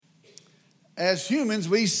as humans,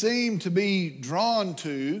 we seem to be drawn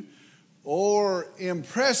to or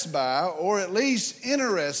impressed by or at least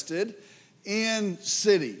interested in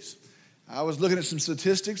cities. I was looking at some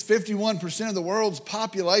statistics. 51% of the world's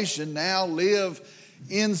population now live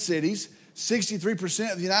in cities.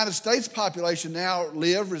 63% of the United States population now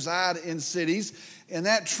reside in cities. And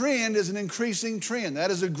that trend is an increasing trend.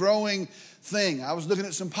 That is a growing thing. I was looking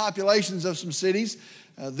at some populations of some cities.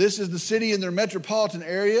 This is the city in their metropolitan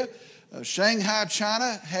area. Shanghai,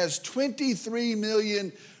 China has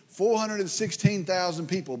 23,416,000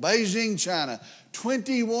 people. Beijing, China,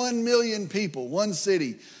 21 million people, one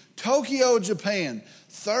city. Tokyo, Japan,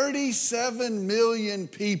 37 million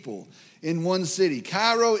people in one city.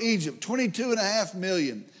 Cairo, Egypt, 22.5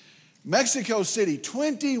 million. Mexico City,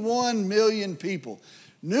 21 million people.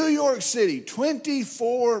 New York City,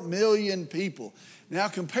 24 million people. Now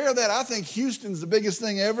compare that. I think Houston's the biggest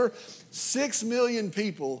thing ever. 6 million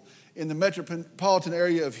people in the metropolitan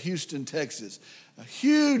area of Houston, Texas.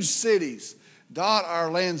 Huge cities dot our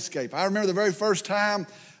landscape. I remember the very first time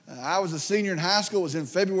I was a senior in high school. It was in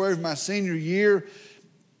February of my senior year.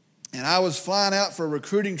 And I was flying out for a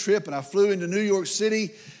recruiting trip, and I flew into New York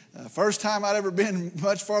City. First time I'd ever been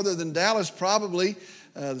much farther than Dallas, probably.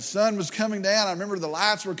 The sun was coming down. I remember the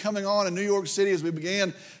lights were coming on in New York City as we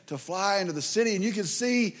began to fly into the city. And you could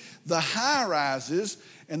see the high rises,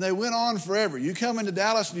 and they went on forever. You come into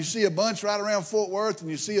Dallas and you see a bunch right around Fort Worth, and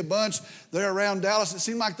you see a bunch there around Dallas. It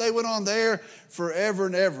seemed like they went on there forever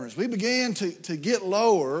and ever. As we began to get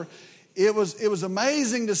lower, it was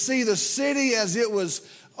amazing to see the city as it was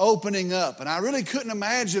opening up. And I really couldn't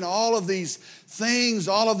imagine all of these things,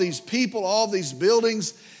 all of these people, all of these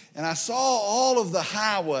buildings. And I saw all of the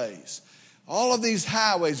highways, all of these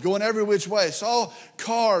highways going every which way. Saw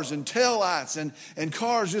cars and taillights and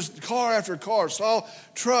cars, just car after car. Saw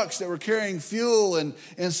trucks that were carrying fuel and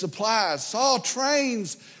supplies. Saw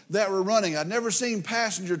trains that were running. I'd never seen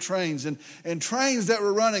passenger trains and trains that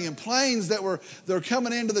were running and planes that were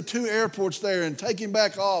coming into the two airports there and taking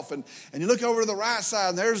back off. And you look over to the right side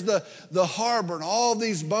and there's the harbor and all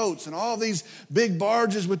these boats and all these big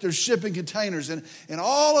barges with their shipping containers. And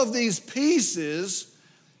all of these pieces,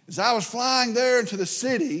 as I was flying there into the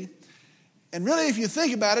city, and really if you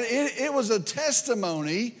think about it, it was a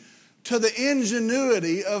testimony to the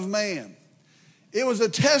ingenuity of man. It was a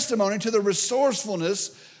testimony to the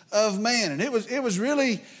resourcefulness of man. And it was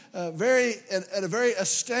really a very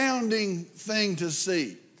astounding thing to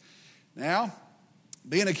see. Now,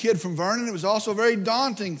 being a kid from Vernon, it was also a very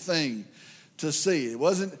daunting thing to see. It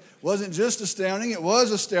wasn't just astounding, it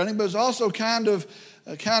was astounding, but it was also kind of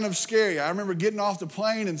scary. I remember getting off the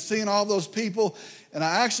plane and seeing all those people, and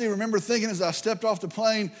I actually remember thinking as I stepped off the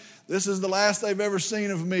plane, this is the last they've ever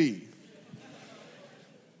seen of me.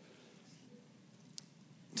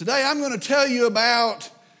 Today I'm going to tell you about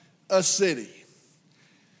a city,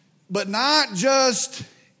 but not just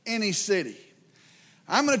any city.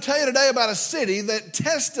 I'm going to tell you today about a city that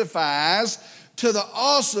testifies to the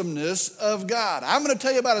awesomeness of God. I'm going to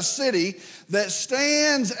tell you about a city that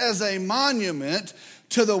stands as a monument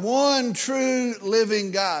to the one true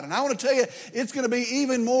living God. And I want to tell you, it's going to be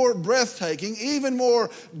even more breathtaking, even more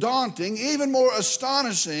daunting, even more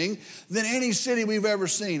astonishing than any city we've ever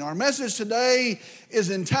seen. Our message today is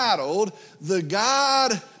entitled, The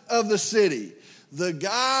God of the City. The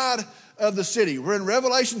God of the City. We're in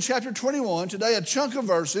Revelation chapter 21. Today, a chunk of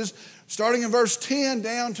verses, starting in verse 10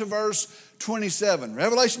 down to verse 27.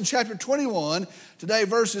 Revelation chapter 21, today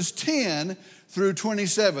verses 10 through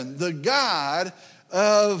 27. The God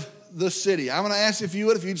of the city. I'm going to ask if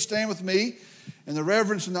you'd stand with me in the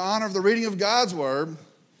reverence and the honor of the reading of God's word.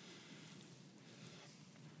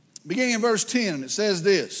 Beginning in verse 10, and it says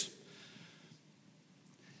this.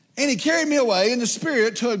 And he carried me away in the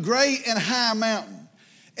spirit to a great and high mountain,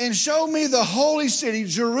 and showed me the holy city,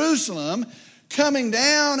 Jerusalem, coming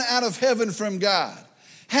down out of heaven from God,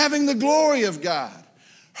 having the glory of God.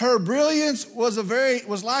 Her brilliance was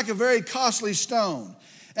like a very costly stone,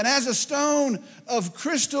 and as a stone of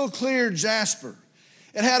crystal clear jasper.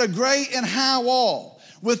 It had a great and high wall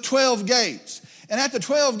with 12 gates, and at the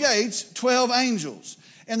 12 gates, 12 angels.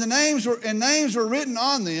 And the names were written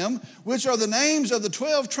on them, which are the names of the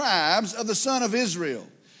 12 tribes of the son of Israel.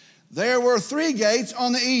 There were 3 gates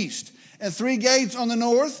on the east, and 3 gates on the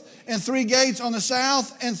north, and 3 gates on the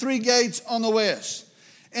south, and 3 gates on the west.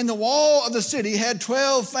 And the wall of the city had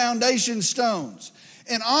 12 foundation stones,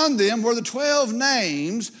 and on them were the 12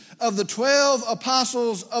 names of the 12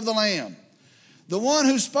 apostles of the Lamb. The one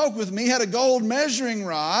who spoke with me had a gold measuring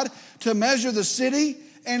rod to measure the city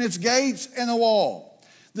and its gates and the wall.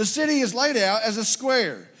 The city is laid out as a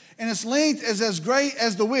square, and its length is as great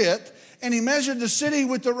as the width, And he measured the city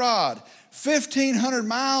with the rod. 1,500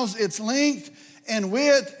 miles its length and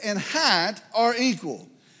width and height are equal.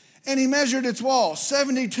 And he measured its wall,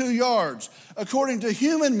 72 yards, according to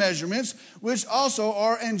human measurements, which also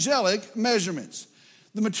are angelic measurements.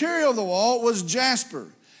 The material of the wall was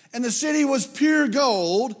jasper, and the city was pure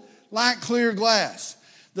gold, like clear glass.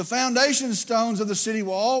 The foundation stones of the city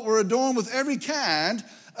wall were adorned with every kind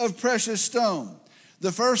of precious stone.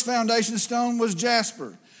 The first foundation stone was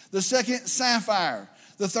jasper, the second sapphire,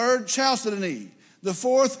 the third chalcedony, the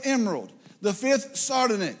fourth emerald, the fifth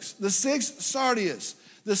sardonyx, the sixth sardius,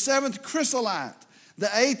 the seventh chrysolite, the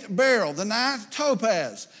eighth beryl, the ninth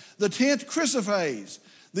topaz, the 10th chrysoprase,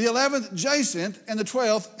 the 11th jacinth, and the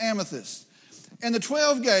 12th amethyst. And the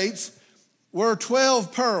 12 gates were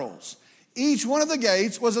 12 pearls. Each one of the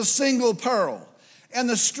gates was a single pearl. And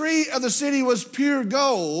the street of the city was pure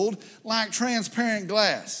gold, like transparent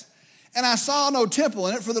glass. And I saw no temple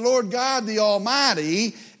in it, for the Lord God, the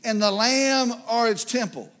Almighty, and the Lamb are its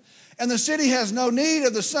temple. And the city has no need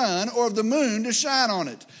of the sun or of the moon to shine on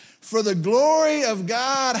it, for the glory of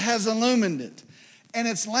God has illumined it, and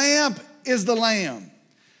its lamp is the Lamb.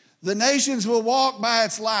 The nations will walk by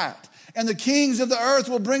its light, and the kings of the earth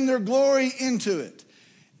will bring their glory into it.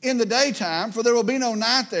 In the daytime, for there will be no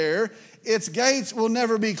night there, its gates will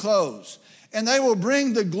never be closed, and they will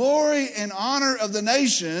bring the glory and honor of the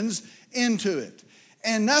nations into it.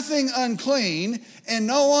 And nothing unclean, and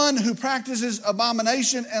no one who practices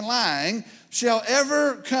abomination and lying shall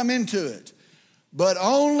ever come into it, but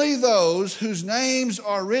only those whose names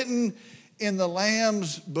are written in the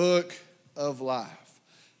Lamb's book of life.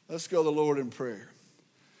 Let's go to the Lord in prayer.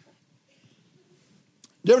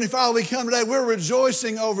 Dear Heavenly Father, we come today, we're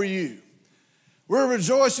rejoicing over you. We're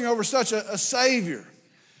rejoicing over such a Savior.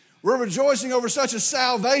 We're rejoicing over such a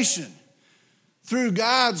salvation through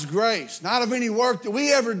God's grace, not of any work that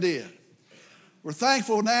we ever did. We're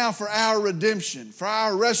thankful now for our redemption, for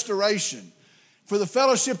our restoration, for the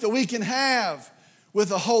fellowship that we can have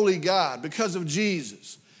with a holy God because of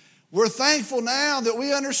Jesus. We're thankful now that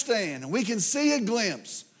we understand and we can see a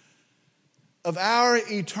glimpse of our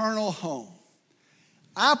eternal home.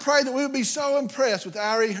 I pray that we would be so impressed with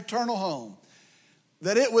our eternal home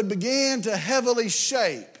that it would begin to heavily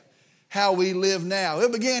shape how we live now.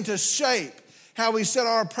 It began to shape how we set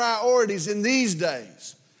our priorities in these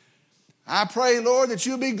days. I pray, Lord, that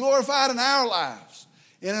you'll be glorified in our lives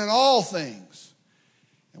and in all things.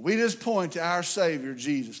 And we just point to our Savior,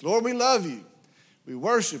 Jesus. Lord, we love you. We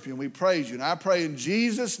worship you and we praise you. And I pray in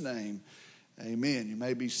Jesus' name, amen. You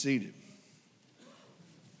may be seated.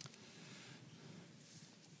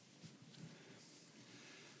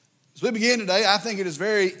 As we begin today, I think it is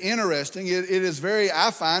very interesting. It is I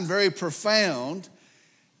find very profound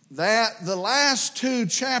that the last two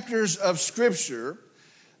chapters of Scripture,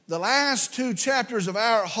 the last two chapters of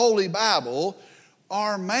our Holy Bible,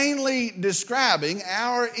 are mainly describing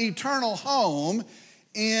our eternal home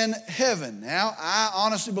in heaven. Now, I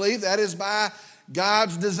honestly believe that is by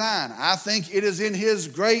God's design. I think it is in His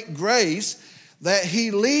great grace that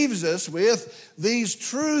He leaves us with these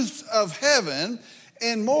truths of heaven,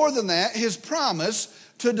 and more than that, His promise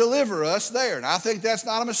to deliver us there. And I think that's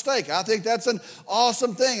not a mistake. I think that's an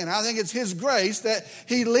awesome thing. And I think it's His grace that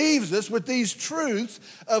He leaves us with these truths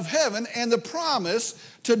of heaven and the promise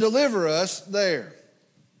to deliver us there.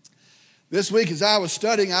 This week as I was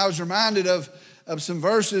studying, I was reminded of some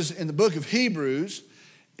verses in the book of Hebrews.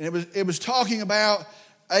 And it was talking about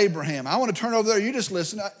Abraham. I want to turn over there. You just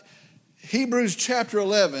listen. Hebrews chapter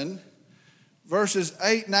 11, verses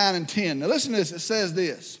 8, 9, and 10. Now listen to this. It says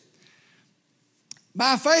this.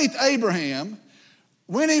 By faith, Abraham,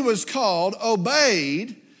 when he was called,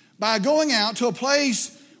 obeyed by going out to a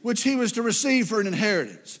place which he was to receive for an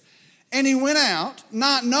inheritance. And he went out,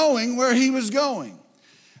 not knowing where he was going.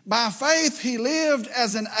 By faith, he lived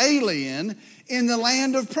as an alien in the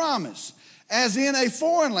land of promise, as in a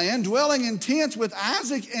foreign land, dwelling in tents with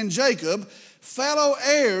Isaac and Jacob, fellow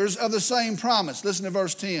heirs of the same promise. Listen to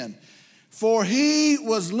verse 10. For he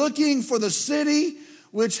was looking for the city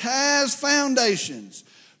which has foundations,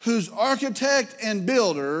 whose architect and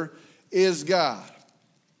builder is God.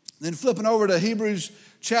 Then flipping over to Hebrews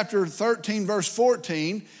chapter 13, verse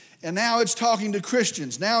 14, and now it's talking to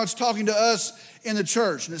Christians. Now it's talking to us in the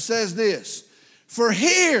church. And it says this, for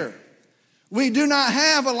here we do not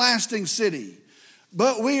have a lasting city,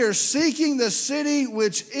 but we are seeking the city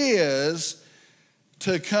which is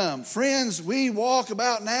to come. Friends, we walk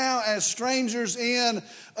about now as strangers in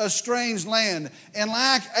a strange land. And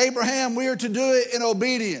like Abraham, we are to do it in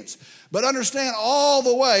obedience. But understand all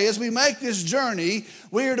the way, as we make this journey,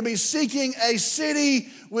 we are to be seeking a city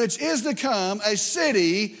which is to come, a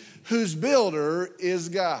city whose builder is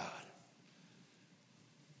God.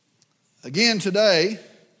 Again today,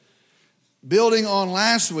 building on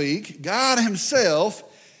last week, God himself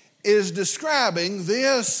is describing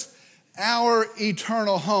this, our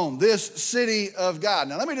eternal home, this city of God.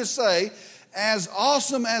 Now let me just say, as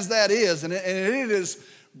awesome as that is, and it is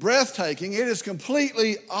breathtaking, it is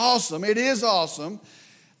completely awesome, it is awesome,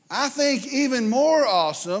 I think even more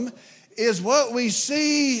awesome is what we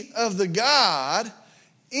see of the God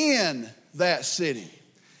in that city.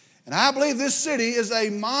 And I believe this city is a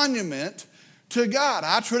monument to God.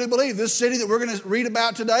 I truly believe this city that we're going to read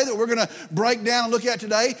about today, that we're going to break down and look at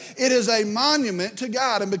today, it is a monument to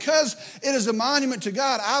God. And because it is a monument to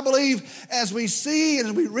God, I believe as we see and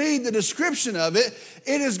as we read the description of it,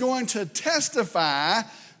 it is going to testify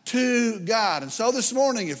to God. And so this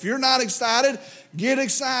morning, if you're not excited, get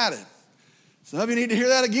excited. Some of you need to hear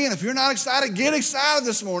that again. If you're not excited, get excited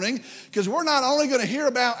this morning, because we're not only going to hear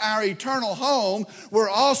about our eternal home, we're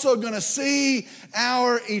also going to see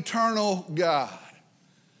our eternal God.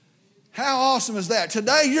 How awesome is that?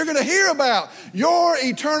 Today you're going to hear about your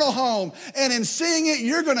eternal home, and in seeing it,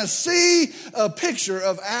 you're going to see a picture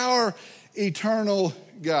of our eternal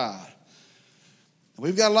God.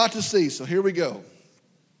 We've got a lot to see, so here we go.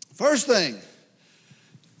 First thing,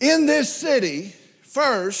 in this city,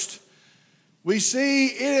 first, we see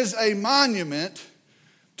it is a monument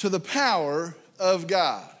to the power of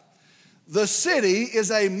God. The city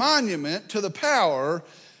is a monument to the power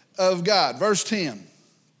of God. Verse 10.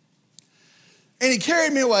 And he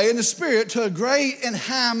carried me away in the spirit to a great and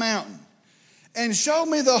high mountain, and showed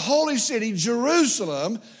me the holy city,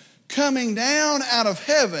 Jerusalem, coming down out of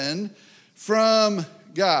heaven from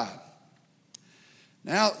God.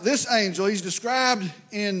 Now, this angel, he's described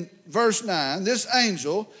in verse 9. This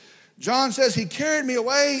angel, John says, he carried me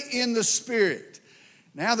away in the spirit.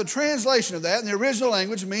 Now, the translation of that in the original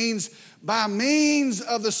language means by means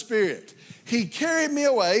of the spirit. He carried me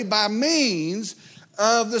away by means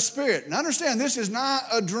of the spirit. And understand, this is not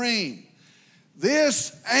a dream.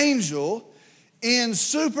 This angel, in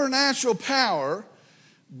supernatural power,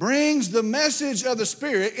 brings the message of the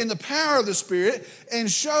Spirit in the power of the Spirit and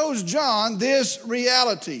shows John this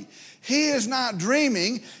reality. He is not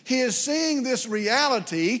dreaming. He is seeing this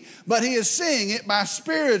reality, but he is seeing it by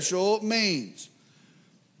spiritual means.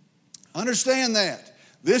 Understand that.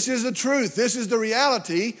 This is the truth. This is the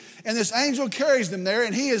reality. And this angel carries them there,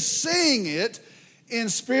 and he is seeing it in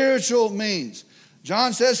spiritual means.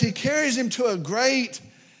 John says he carries him to a great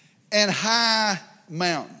and high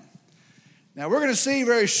mountain. Now, we're going to see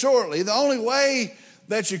very shortly, the only way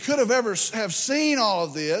that you could have ever have seen all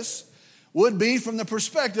of this would be from the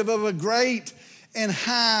perspective of a great and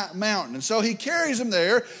high mountain. And so he carries him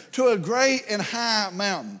there to a great and high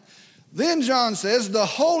mountain. Then John says, the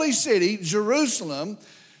holy city, Jerusalem,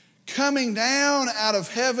 coming down out of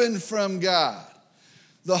heaven from God.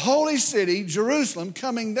 The holy city, Jerusalem,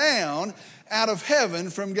 coming down out of heaven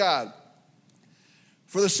from God.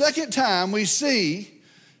 For the second time, we see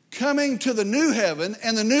coming to the new heaven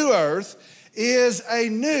and the new earth is a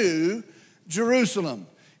new Jerusalem.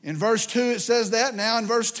 In verse 2 it says that. Now in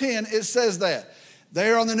verse 10 it says that.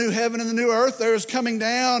 There on the new heaven and the new earth there is coming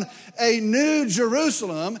down a new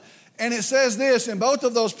Jerusalem. And it says this in both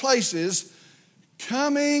of those places,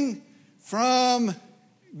 coming from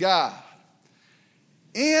God.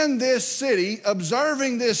 In this city,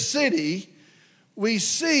 observing this city, we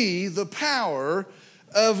see the power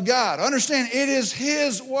of God. Understand, it is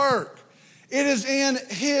his work. It is in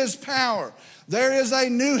his power. There is a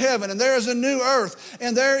new heaven and there is a new earth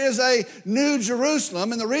and there is a new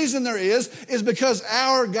Jerusalem. And the reason there is because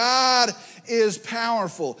our God is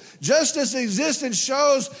powerful. Just as existence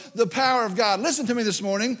shows the power of God. Listen to me this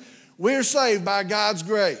morning. We're saved by God's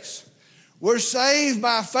grace. We're saved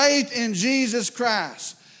by faith in Jesus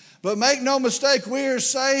Christ. But make no mistake, we are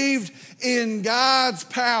saved in God's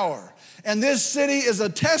power. And this city is a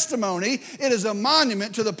testimony, it is a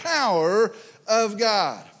monument to the power of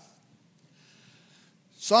God.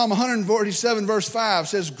 Psalm 147 verse 5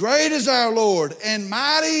 says, great is our Lord and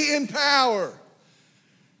mighty in power.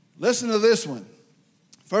 Listen to this one.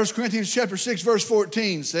 1 Corinthians chapter 6 verse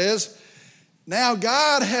 14 says, now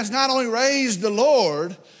God has not only raised the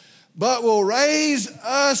Lord, but will raise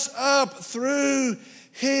us up through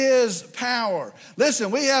his power.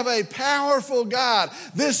 Listen, we have a powerful God.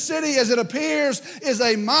 This city, as it appears, is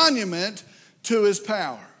a monument to his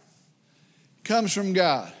power. It comes from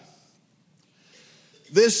God.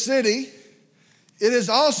 This city, it is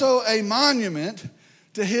also a monument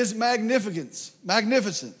to his magnificence.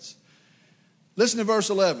 Listen to verse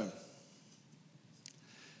 11.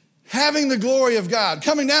 Having the glory of God,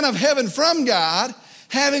 coming down of heaven from God,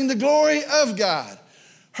 having the glory of God.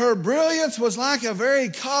 Her brilliance was like a very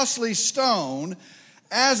costly stone,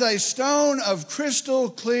 as a stone of crystal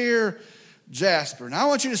clear jasper. Now I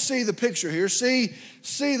want you to see the picture here. See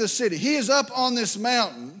the city. He is up on this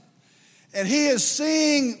mountain, and he is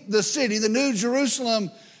seeing the city, the New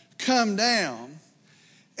Jerusalem, come down.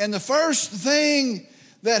 And the first thing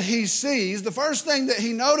that he sees, the first thing that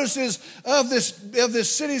he notices of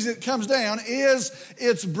this city as it comes down is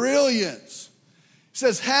its brilliance. It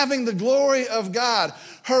says, having the glory of God.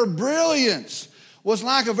 Her brilliance was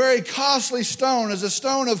like a very costly stone, as a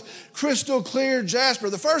stone of crystal clear jasper.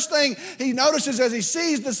 The first thing he notices as he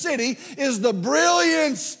sees the city is the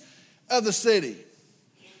brilliance of the city.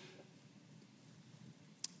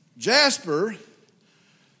 Jasper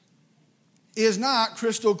is not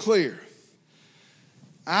crystal clear.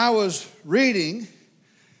 I was reading,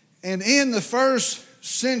 and in the first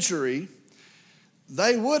century,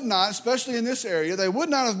 they would not, especially in this area, they would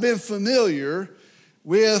not have been familiar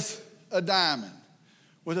with a diamond,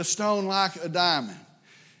 with a stone like a diamond.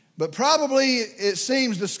 But probably, it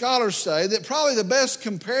seems the scholars say, that probably the best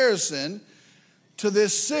comparison to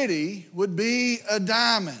this city would be a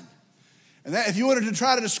diamond. And that, if you wanted to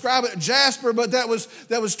try to describe it, jasper, but that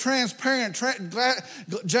was transparent,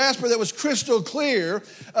 jasper that was crystal clear,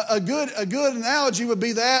 a good analogy would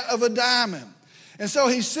be that of a diamond. And so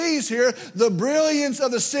he sees here the brilliance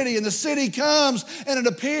of the city, and the city comes and it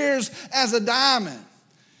appears as a diamond.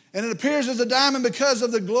 And it appears as a diamond because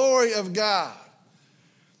of the glory of God.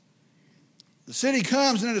 The city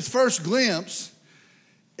comes, and in its first glimpse,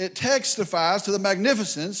 it testifies to the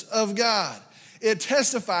magnificence of God. It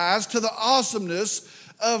testifies to the awesomeness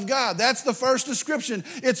of God. That's the first description.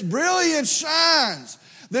 Its brilliance shines.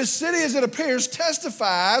 This city, as it appears,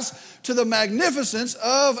 testifies to the magnificence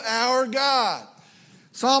of our God.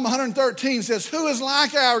 Psalm 113 says, "Who is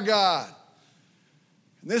like our God?"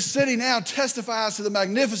 And this city now testifies to the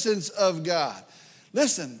magnificence of God.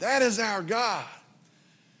 Listen, that is our God.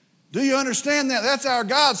 Do you understand that? That's our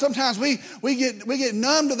God. Sometimes we get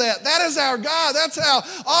numb to that. That is our God. That's how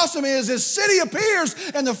awesome it is. This city appears,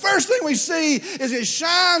 and the first thing we see is it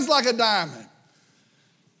shines like a diamond.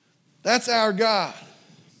 That's our God.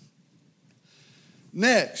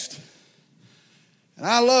 Next, and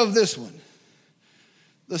I love this one.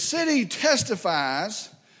 The city testifies.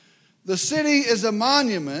 The city is a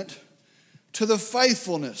monument to the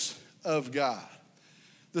faithfulness of God.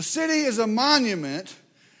 The city is a monument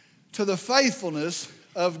to the faithfulness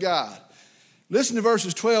of God. Listen to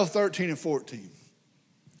verses 12, 13, and 14.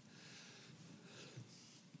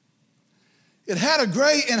 It had a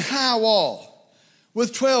great and high wall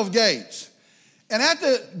with 12 gates, and at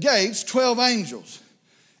the gates 12 angels,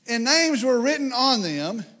 and names were written on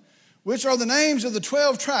them, which are the names of the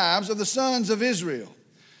 12 tribes of the sons of Israel.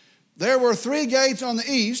 There were 3 gates on the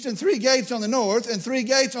east, and 3 gates on the north, and 3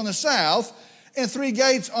 gates on the south, and 3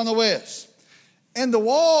 gates on the west. And the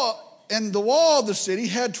wall of the city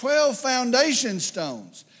had 12 foundation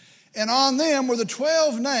stones, and on them were the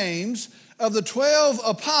 12 names of the 12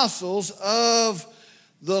 apostles of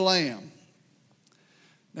the Lamb.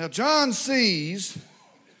 Now John sees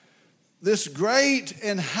this great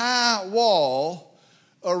and high wall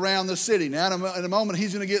around the city. Now in a moment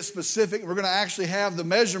he's going to get specific. We're going to actually have the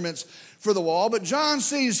measurements for the wall. But John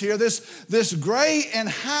sees here this great and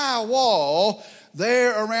high wall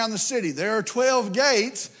there around the city. There are 12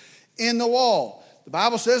 gates in the wall. The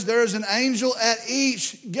Bible says there is an angel at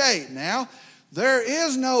each gate. Now, there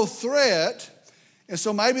is no threat, and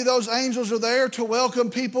so maybe those angels are there to welcome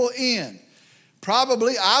people in.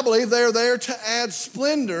 Probably, I believe they're there to add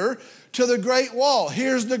splendor to the great wall.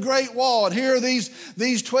 Here's the great wall, and here are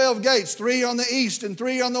these 12 gates, 3 on the east and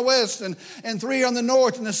 3 on the west and 3 on the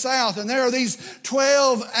north and the south, and there are these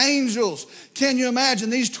 12 angels. Can you imagine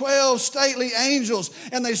these 12 stately angels,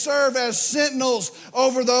 and they serve as sentinels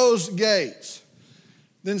over those gates?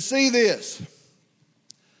 Then see this.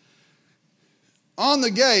 On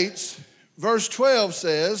the gates, verse 12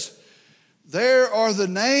 says, there are the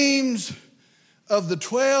names of the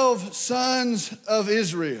 12 sons of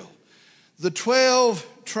Israel. The 12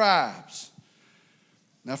 tribes.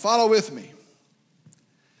 Now follow with me.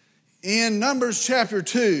 In Numbers chapter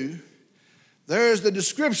 2, there is the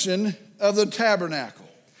description of the tabernacle.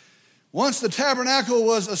 Once the tabernacle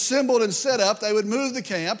was assembled and set up, they would move the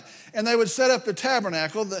camp and they would set up the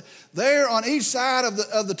tabernacle. There on each side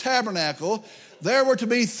of the tabernacle, there were to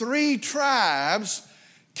be 3 tribes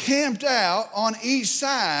camped out on each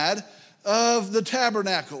side of the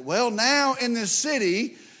tabernacle. Well, now in this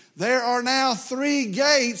city, there are now 3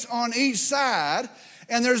 gates on each side,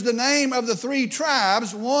 and there's the name of the 3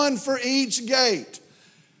 tribes, one for each gate.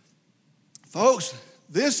 Folks,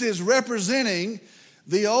 This is representing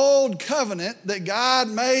the old covenant that God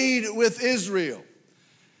made with Israel.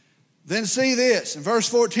 Then see this. In verse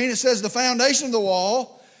 14 it says, the foundation of the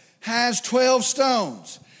wall has 12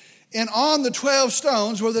 stones. And on the 12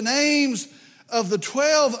 stones were the names of the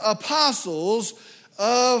 12 apostles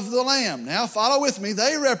of the Lamb. Now follow with me.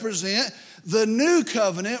 They represent the new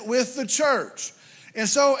covenant with the church. And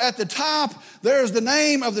so at the top, there's the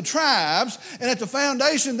name of the tribes, and at the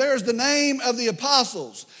foundation, there's the name of the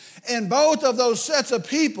apostles. And both of those sets of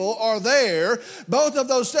people are there. Both of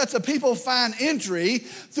those sets of people find entry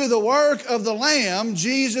through the work of the Lamb,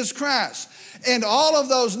 Jesus Christ. And all of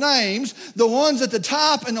those names, the ones at the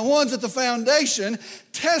top and the ones at the foundation,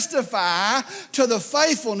 testify to the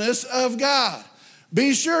faithfulness of God.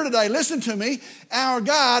 Be sure today, listen to me, our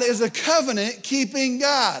God is a covenant-keeping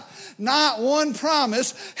God. Not one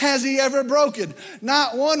promise has he ever broken.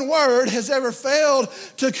 Not one word has ever failed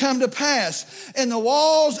to come to pass. And the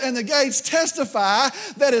walls and the gates testify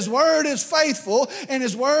that his word is faithful and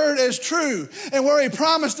his word is true. And where he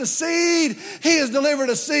promised a seed, he has delivered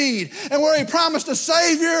a seed. And where he promised a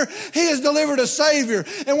Savior, he has delivered a Savior.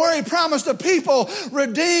 And where he promised a people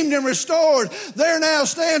redeemed and restored, there now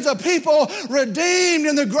stands a people redeemed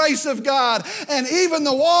in the grace of God. And even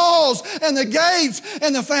the walls and the gates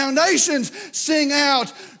and the foundations sing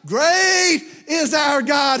out, great is our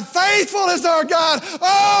God, faithful is our God.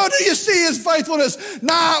 Oh, do you see his faithfulness?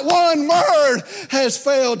 Not one word has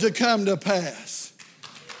failed to come to pass.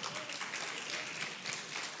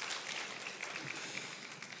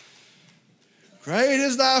 Great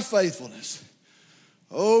is thy faithfulness,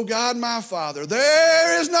 O God my Father.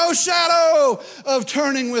 There is no shadow of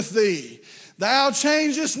turning with thee. Thou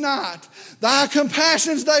changest not. Thy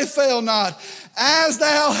compassions, they fail not. As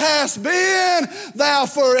thou hast been, thou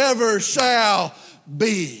forever shalt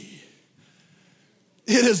be.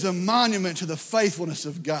 It is a monument to the faithfulness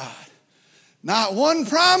of God. Not one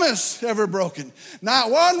promise ever broken.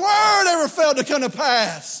 Not one word ever failed to come to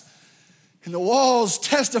pass. And the walls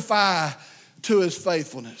testify to his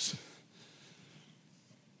faithfulness.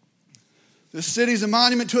 This city is a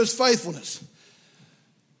monument to his faithfulness.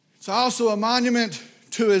 It's also a monument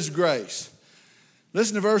to his grace.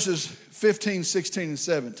 Listen to verses 15, 16, and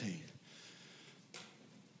 17.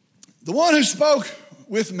 The one who spoke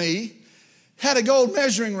with me had a gold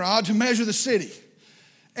measuring rod to measure the city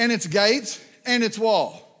and its gates and its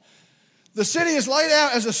wall. The city is laid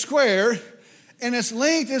out as a square, and its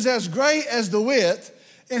length is as great as the width,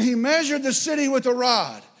 and he measured the city with a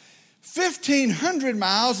rod. 1,500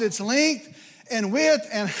 miles its length and width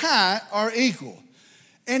and height are equal.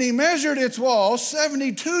 And he measured its wall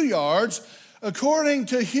 72 yards according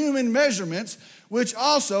to human measurements, which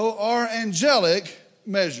also are angelic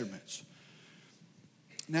measurements.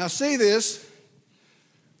 Now see this.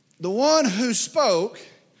 The one who spoke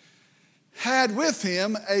had with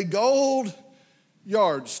him a gold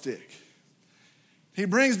yardstick. He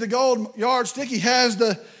brings the gold yardstick. He has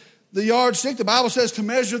the yardstick, the Bible says, to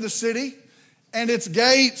measure the city and its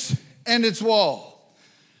gates and its wall.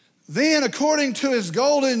 Then, according to his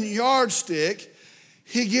golden yardstick,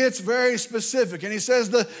 he gets very specific. And he says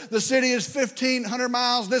the city is 1,500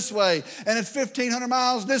 miles this way, and it's 1,500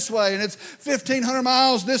 miles this way, and it's 1,500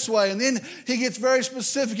 miles this way. And then he gets very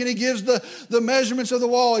specific, and he gives the measurements of the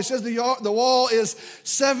wall. He says the wall is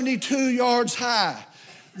 72 yards high.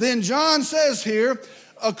 Then John says here,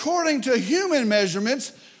 according to human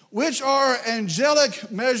measurements, which are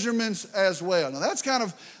angelic measurements as well. Now that's kind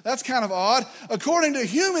of odd. According to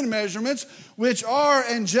human measurements, which are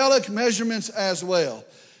angelic measurements as well.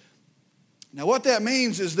 Now what that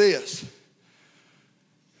means is this.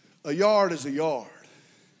 A yard is a yard.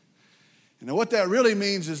 And now what that really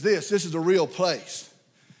means is this. This is a real place.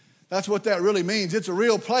 That's what that really means. It's a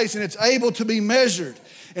real place, and it's able to be measured.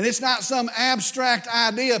 And it's not some abstract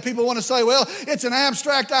idea. People want to say, well, it's an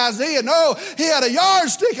abstract idea. No, he had a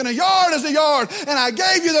yardstick, and a yard is a yard, and I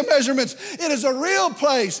gave you the measurements. It is a real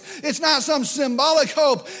place. It's not some symbolic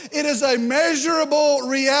hope. It is a measurable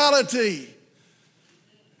reality.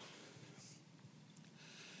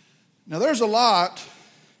 Now, there's a lot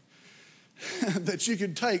that you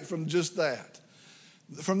could take from just that.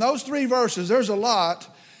 From those three verses, there's a lot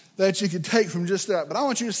that you could take from just that. But I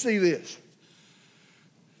want you to see this.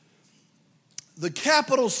 The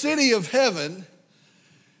capital city of heaven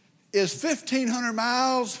is 1,500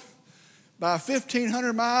 miles by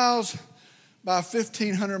 1,500 miles by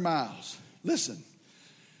 1,500 miles. Listen,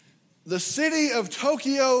 the city of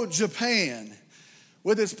Tokyo, Japan,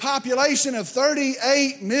 with its population of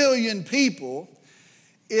 38 million people,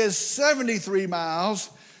 is 73 miles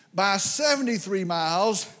by 73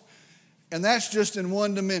 miles, and that's just in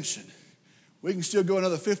one dimension. We can still go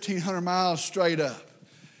another 1,500 miles straight up.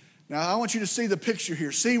 Now, I want you to see the picture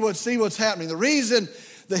here. See what's happening. The reason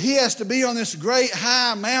that he has to be on this great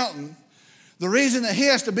high mountain, the reason that he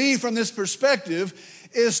has to be from this perspective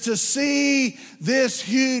is to see this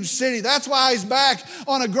huge city. That's why he's back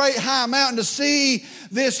on a great high mountain, to see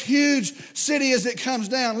this huge city as it comes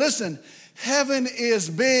down. Listen, heaven is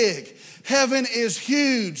big. Heaven is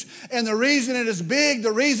huge. And the reason it is big,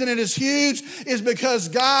 the reason it is huge is because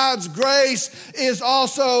God's grace is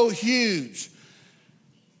also huge.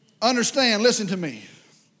 Understand, listen to me.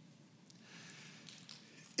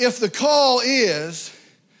 If the call is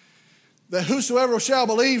that whosoever shall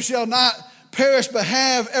believe shall not perish but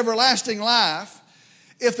have everlasting life,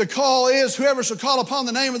 if the call is whoever shall call upon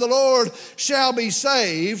the name of the Lord shall be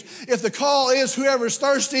saved, if the call is whoever is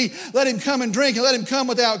thirsty, let him come and drink and let him come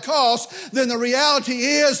without cost, then the reality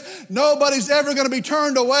is nobody's ever going to be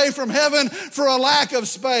turned away from heaven for a lack of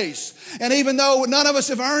space. And even though none of us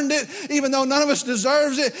have earned it, even though none of us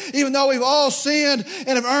deserves it, even though we've all sinned and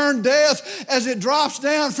have earned death, as it drops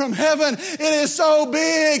down from heaven, it is so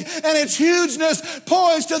big and its hugeness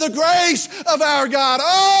points to the grace of our God.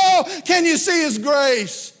 Oh, can you see His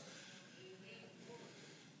grace?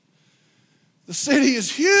 The city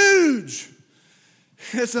is huge.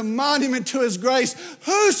 It's a monument to His grace.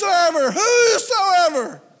 Whosoever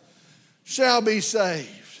shall be saved.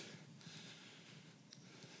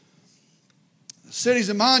 The city's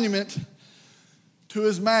a monument to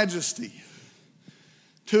His majesty.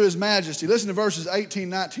 To His majesty. Listen to verses 18,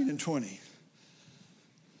 19, and 20.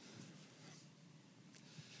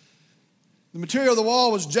 The material of the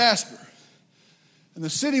wall was jasper, and the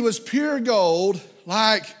city was pure gold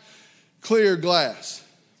like clear glass.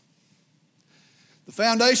 The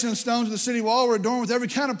foundation and stones of the city wall were adorned with every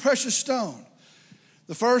kind of precious stone.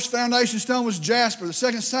 The first foundation stone was jasper, the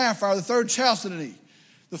second sapphire, the third chalcedony,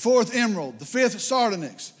 the fourth emerald, the fifth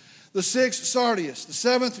sardonyx, the sixth sardius, the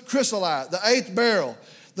seventh chrysolite, the eighth beryl,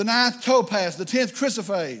 the ninth topaz, the 10th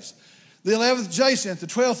chrysoprase, the 11th jacinth, the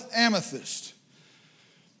 12th amethyst.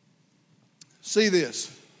 See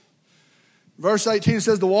this. Verse 18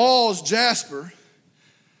 says, the wall is jasper,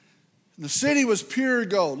 and the city was pure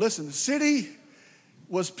gold. Listen, the city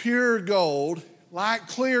was pure gold like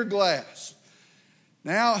clear glass.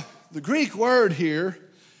 Now, the Greek word here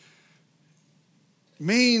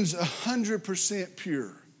means 100%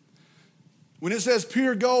 pure. When it says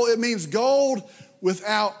pure gold, it means gold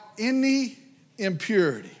without any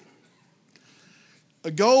impurity.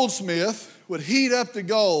 A goldsmith would heat up the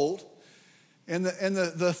gold, and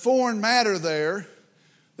the foreign matter there,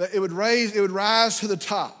 that it would rise to the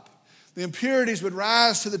top. The impurities would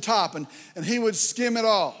rise to the top, and he would skim it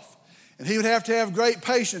off. And he would have to have great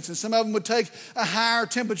patience, and some of them would take a higher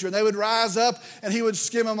temperature, and they would rise up, and he would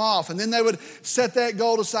skim them off. And then they would set that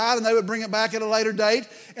gold aside, and they would bring it back at a later date,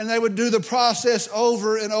 and they would do the process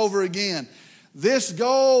over and over again. This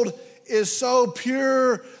gold is so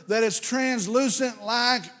pure that it's translucent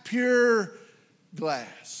like pure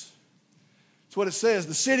glass. That's what it says.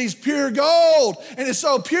 The city's pure gold, and it's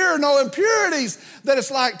so pure, no impurities, that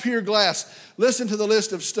it's like pure glass. Listen to the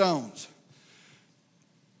list of stones.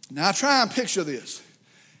 Now try and picture this.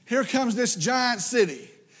 Here comes this giant city,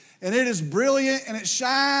 and it is brilliant, and it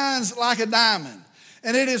shines like a diamond,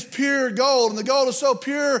 and it is pure gold, and the gold is so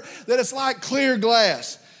pure that it's like clear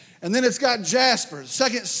glass. And then it's got jasper,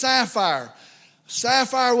 second sapphire.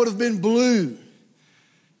 Sapphire would have been blue.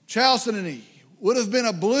 Chalcedony would have been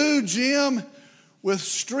a blue gem with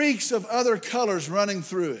streaks of other colors running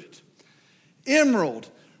through it. Emerald,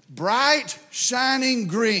 bright, shining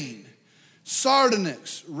green.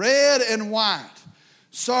 Sardonyx, red and white.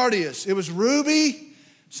 Sardius, it was ruby.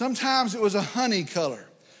 Sometimes it was a honey color.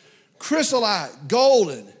 Chrysolite,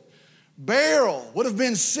 golden. Beryl would have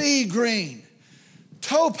been sea green.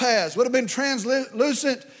 Topaz would have been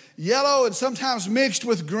translucent yellow and sometimes mixed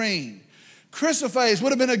with green. Chrysoprase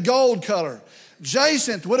would have been a gold color.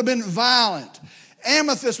 Jacinth would have been violet.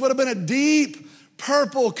 Amethyst would have been a deep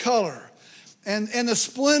purple color. And the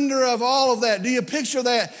splendor of all of that. Do you picture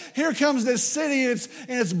that? Here comes this city, and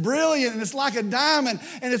it's brilliant, and it's like a diamond,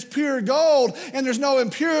 and it's pure gold, and there's no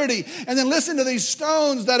impurity. And then listen to these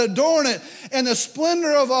stones that adorn it. And the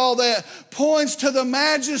splendor of all that points to the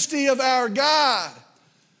majesty of our God.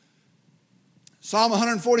 Psalm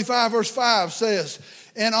 145 verse 5 says,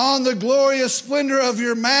 and on the glorious splendor of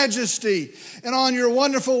your majesty and on your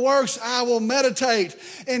wonderful works I will meditate.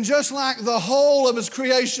 And just like the whole of His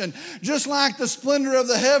creation, just like the splendor of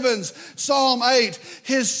the heavens, Psalm 8,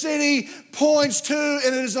 His city points to,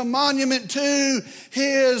 and it is a monument to,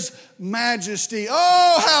 His majesty.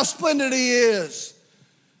 Oh, how splendid He is.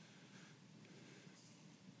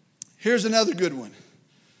 Here's another good one.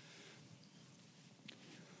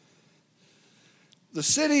 The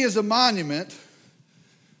city is a monument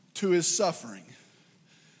to his suffering.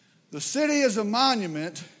 The city is a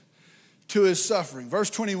monument to his suffering. Verse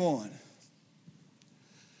 21.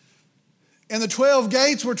 And the 12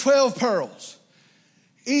 gates were 12 pearls.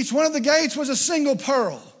 Each one of the gates was a single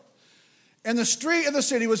pearl. And the street of the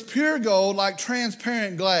city was pure gold like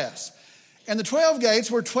transparent glass. And the 12 gates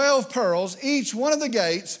were 12 pearls. Each one of the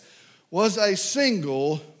gates was a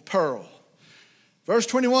single pearl. Verse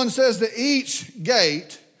 21 says that each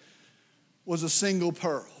gate was a single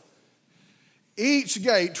pearl. Each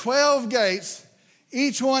gate, 12 gates,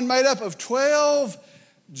 each one made up of 12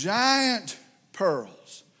 giant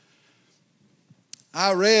pearls.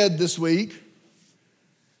 I read this week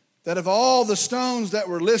that of all the stones that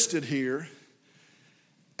were listed here,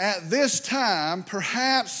 at this time,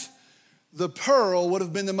 perhaps the pearl would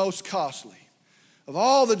have been the most costly. Of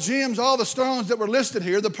all the gems, all the stones that were listed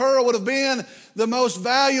here, the pearl would have been the most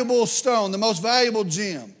valuable stone, the most valuable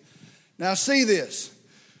gem. Now see this.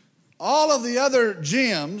 All of the other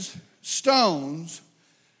gems, stones,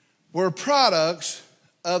 were products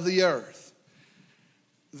of the earth.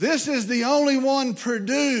 This is the only one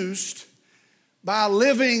produced by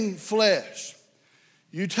living flesh.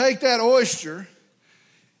 You take that oyster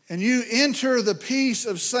and you enter the piece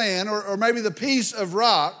of sand or maybe the piece of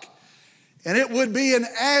rock, and it would be an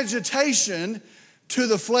agitation to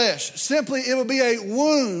the flesh. Simply, it would be a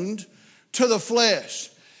wound to the flesh.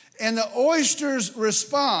 And the oyster's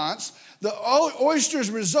response, the oyster's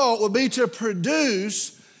result would be to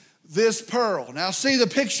produce this pearl. Now see the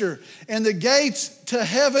picture. And the gates to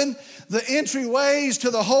heaven, the entryways to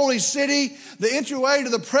the holy city, the entryway to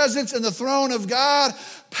the presence and the throne of God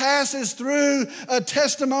passes through a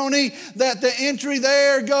testimony that the entry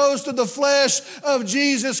there goes to the flesh of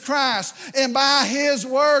Jesus Christ. And by his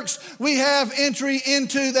works, we have entry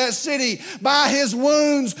into that city. By his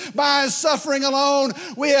wounds, by his suffering alone,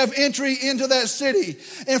 we have entry into that city.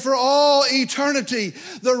 And for all eternity,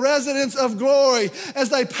 the residents of glory, as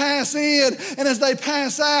they pass in and as they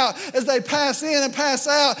pass out, as they pass in and pass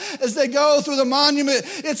out, as they go through the monument,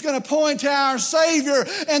 it's going to point to our Savior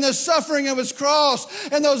and the suffering of his cross.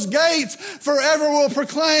 And those gates forever will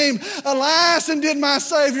proclaim, alas, and did my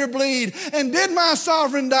Savior bleed? And did my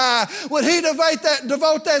sovereign die? Would he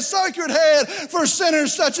devote that sacred head for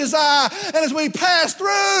sinners such as I? And as we pass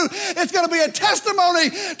through, it's going to be a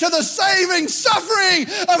testimony to the saving suffering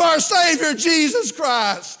of our Savior, Jesus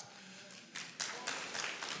Christ.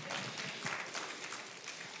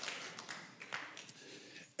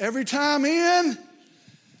 Every time in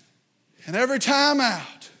and every time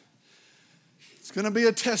out, it's going to be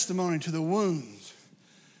a testimony to the wounds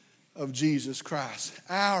of Jesus Christ.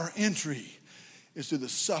 Our entry is through the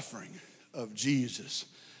suffering of Jesus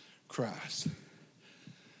Christ.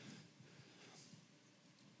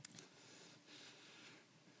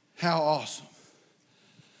 How awesome.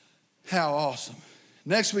 How awesome.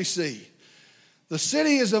 Next we see, the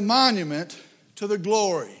city is a monument to the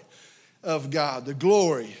glory of God. The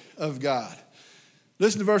glory of God.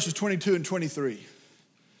 Listen to verses 22 and 23.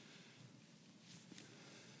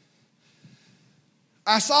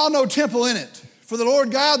 I saw no temple in it, for the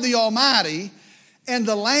Lord God the Almighty and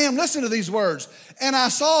the Lamb, listen to these words, and I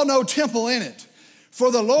saw no temple in it,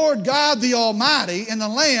 for the Lord God the Almighty and the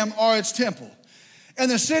Lamb are its temple. And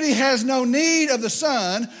the city has no need of the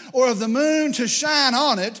sun or of the moon to shine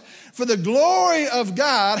on it, for the glory of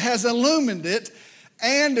God has illumined it,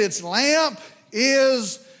 and its lamp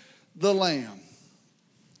is the Lamb.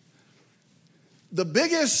 The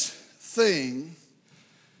biggest thing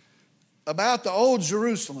about the old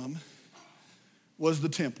Jerusalem was the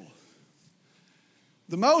temple.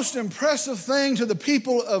 The most impressive thing to the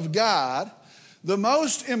people of God, the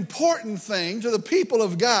most important thing to the people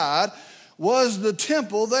of God was the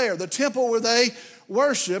temple there, the temple where they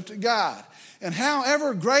worshiped God. And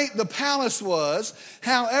however great the palace was,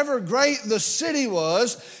 however great the city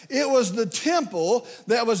was, it was the temple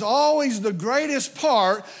that was always the greatest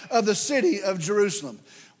part of the city of Jerusalem.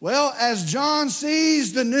 Well, as John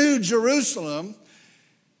sees the new Jerusalem,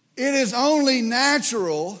 it is only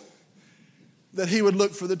natural that he would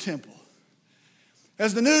look for the temple.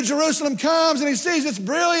 As the new Jerusalem comes and he sees its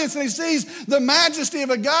brilliance and he sees the majesty of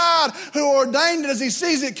a God who ordained it, as he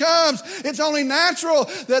sees it comes, it's only natural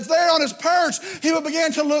that there on his perch he would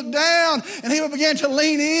begin to look down and he would begin to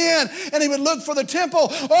lean in and he would look for the temple.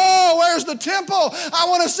 Oh, where's the temple? I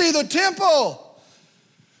want to see the temple.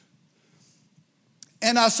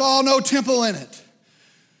 And I saw no temple in it.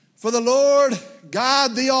 For the Lord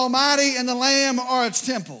God the Almighty and the Lamb are its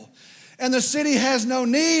temple. And the city has no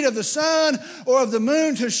need of the sun or of the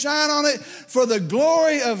moon to shine on it, for the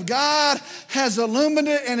glory of God has illumined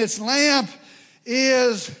it, and its lamp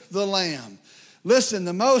is the Lamb. Listen,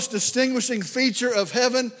 the most distinguishing feature of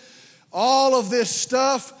heaven, all of this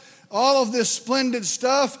stuff, all of this splendid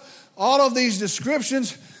stuff, all of these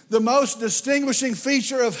descriptions, the most distinguishing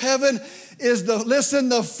feature of heaven is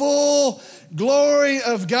the full glory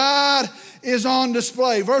of God is on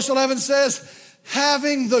display. Verse 11 says,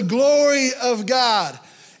 having the glory of God,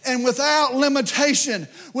 and without limitation,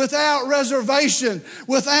 without reservation,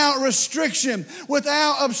 without restriction,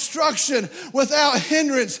 without obstruction, without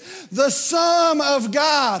hindrance, the sum of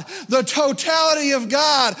God, the totality of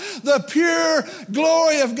God, the pure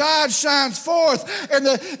glory of God shines forth. And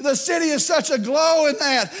the city is such a glow in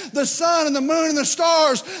that. The sun and the moon and the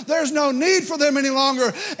stars, there's no need for them any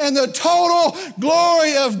longer. And the total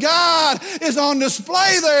glory of God is on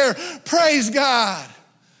display there. Praise God.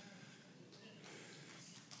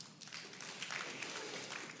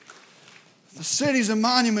 The city's a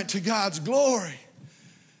monument to God's glory.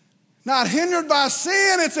 Not hindered by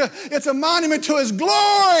sin, it's a monument to His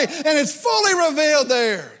glory, and it's fully revealed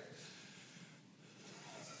there.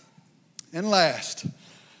 And last,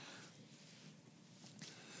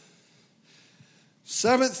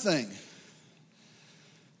 seventh thing,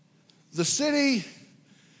 the city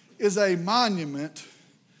is a monument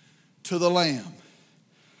to the Lamb.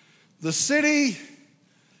 The city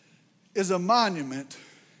is a monument,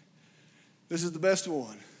 this is the best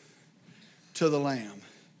one, to the Lamb.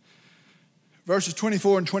 Verses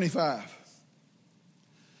 24 and 25.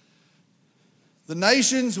 The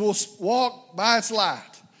nations will walk by its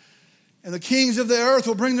light, and the kings of the earth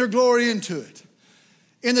will bring their glory into it.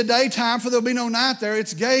 In the daytime, for there'll be no night there,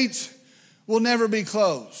 its gates will never be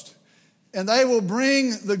closed. And they will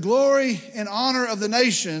bring the glory and honor of the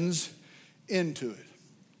nations into it.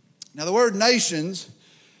 Now the word nations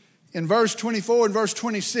in verse 24 and verse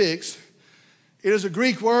 26, it is a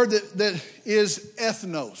Greek word that is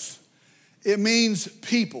ethnos. It means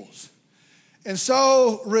peoples. And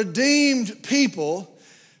so redeemed people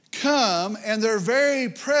come, and their very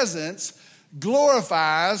presence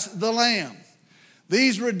glorifies the Lamb.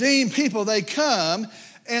 These redeemed people, they come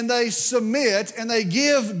and they submit and they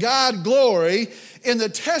give God glory in the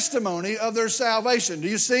testimony of their salvation. Do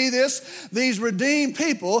you see this? These redeemed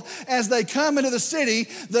people, as they come into the city,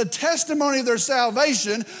 the testimony of their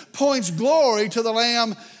salvation points glory to the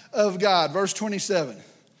Lamb of God. Verse 27.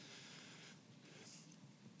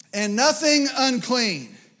 And nothing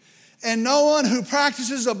unclean, and no one who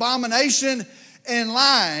practices abomination and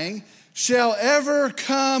lying shall ever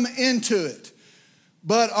come into it,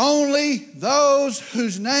 but only those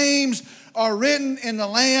whose names are written in the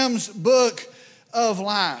Lamb's book of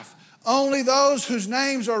life. Only those whose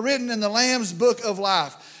names are written in the Lamb's book of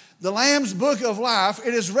life. The Lamb's book of life,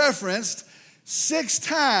 it is referenced 6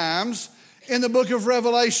 times in the book of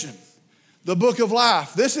Revelation. The book of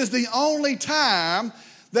life. This is the only time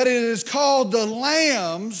that it is called the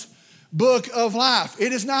Lamb's book of life.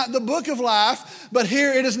 It is not the book of life, but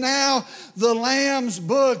here it is now the Lamb's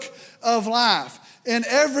book of life. And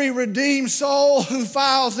every redeemed soul who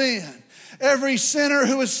files in, every sinner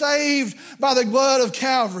who was saved by the blood of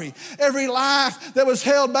Calvary, every life that was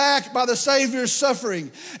held back by the Savior's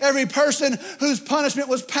suffering, every person whose punishment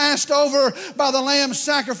was passed over by the Lamb's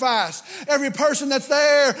sacrifice, every person that's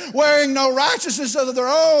there wearing no righteousness of their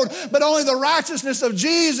own, but only the righteousness of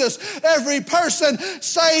Jesus, every person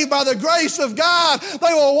saved by the grace of God,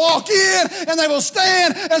 they will walk in and they will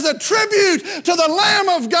stand as a tribute to the Lamb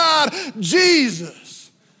of God, Jesus.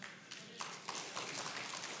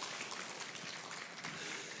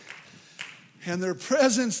 And their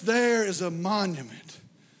presence there is a monument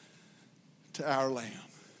to our Lamb.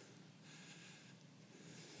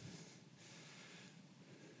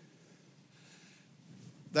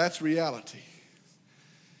 That's reality.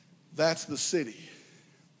 That's the city.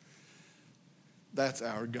 That's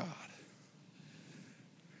our God.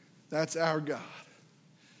 That's our God.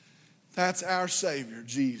 That's our Savior,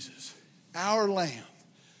 Jesus. Our Lamb,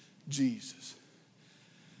 Jesus.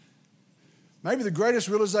 Maybe the greatest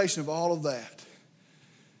realization of all of that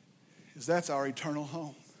is that's our eternal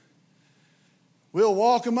home. We'll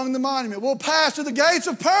walk among the monument. We'll pass through the gates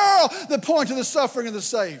of pearl that point to the suffering of the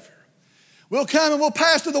Savior. We'll come and we'll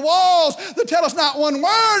pass through the walls that tell us not one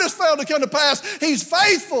word has failed to come to pass. He's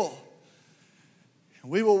faithful.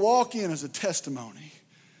 And we will walk in as a testimony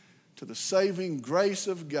to the saving grace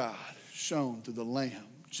of God shown through the Lamb,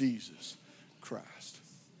 Jesus Christ.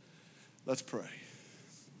 Let's pray.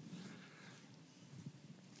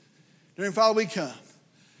 Dear Father, we come.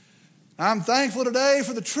 I'm thankful today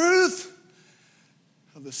for the truth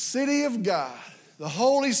of of the city of God, the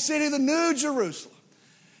holy city, the New Jerusalem.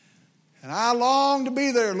 And I long to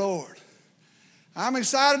be there, Lord. I'm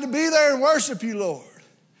excited to be there and worship you, Lord.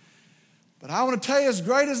 But I want to tell you, as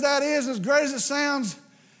great as that is, as great as it sounds,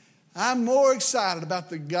 I'm more excited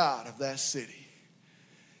about the God of that city.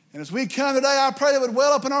 And as we come today, I pray that it would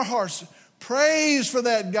well up in our hearts praise for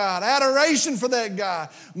that God, adoration for that God,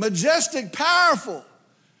 majestic, powerful,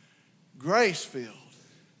 grace-filled.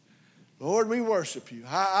 Lord, we worship you.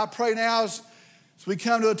 I pray now as we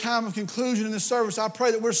come to a time of conclusion in this service, I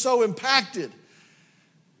pray that we're so impacted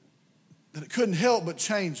that it couldn't help but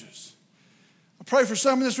change us. I pray for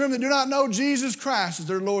some in this room that do not know Jesus Christ as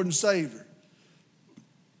their Lord and Savior.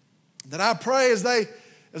 That I pray as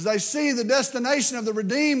they see the destination of the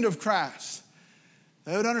redeemed of Christ,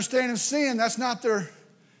 they would understand in sin that's not their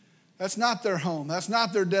home, that's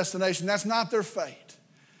not their destination, that's not their fate.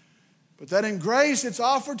 But that in grace it's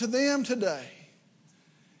offered to them today.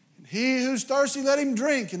 And he who's thirsty, let him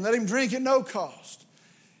drink, and let him drink at no cost.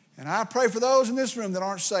 And I pray for those in this room that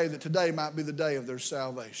aren't saved that today might be the day of their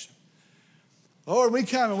salvation. Lord, we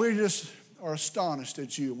come and we just are astonished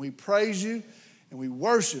at you, and we praise you and we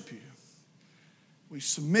worship you. We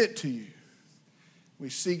submit to you. We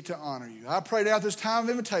seek to honor you. I prayed out this time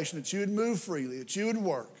of invitation that you would move freely, that you would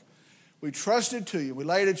work. We trusted to you. We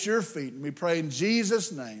laid at your feet, and we pray in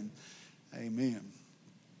Jesus' name. Amen.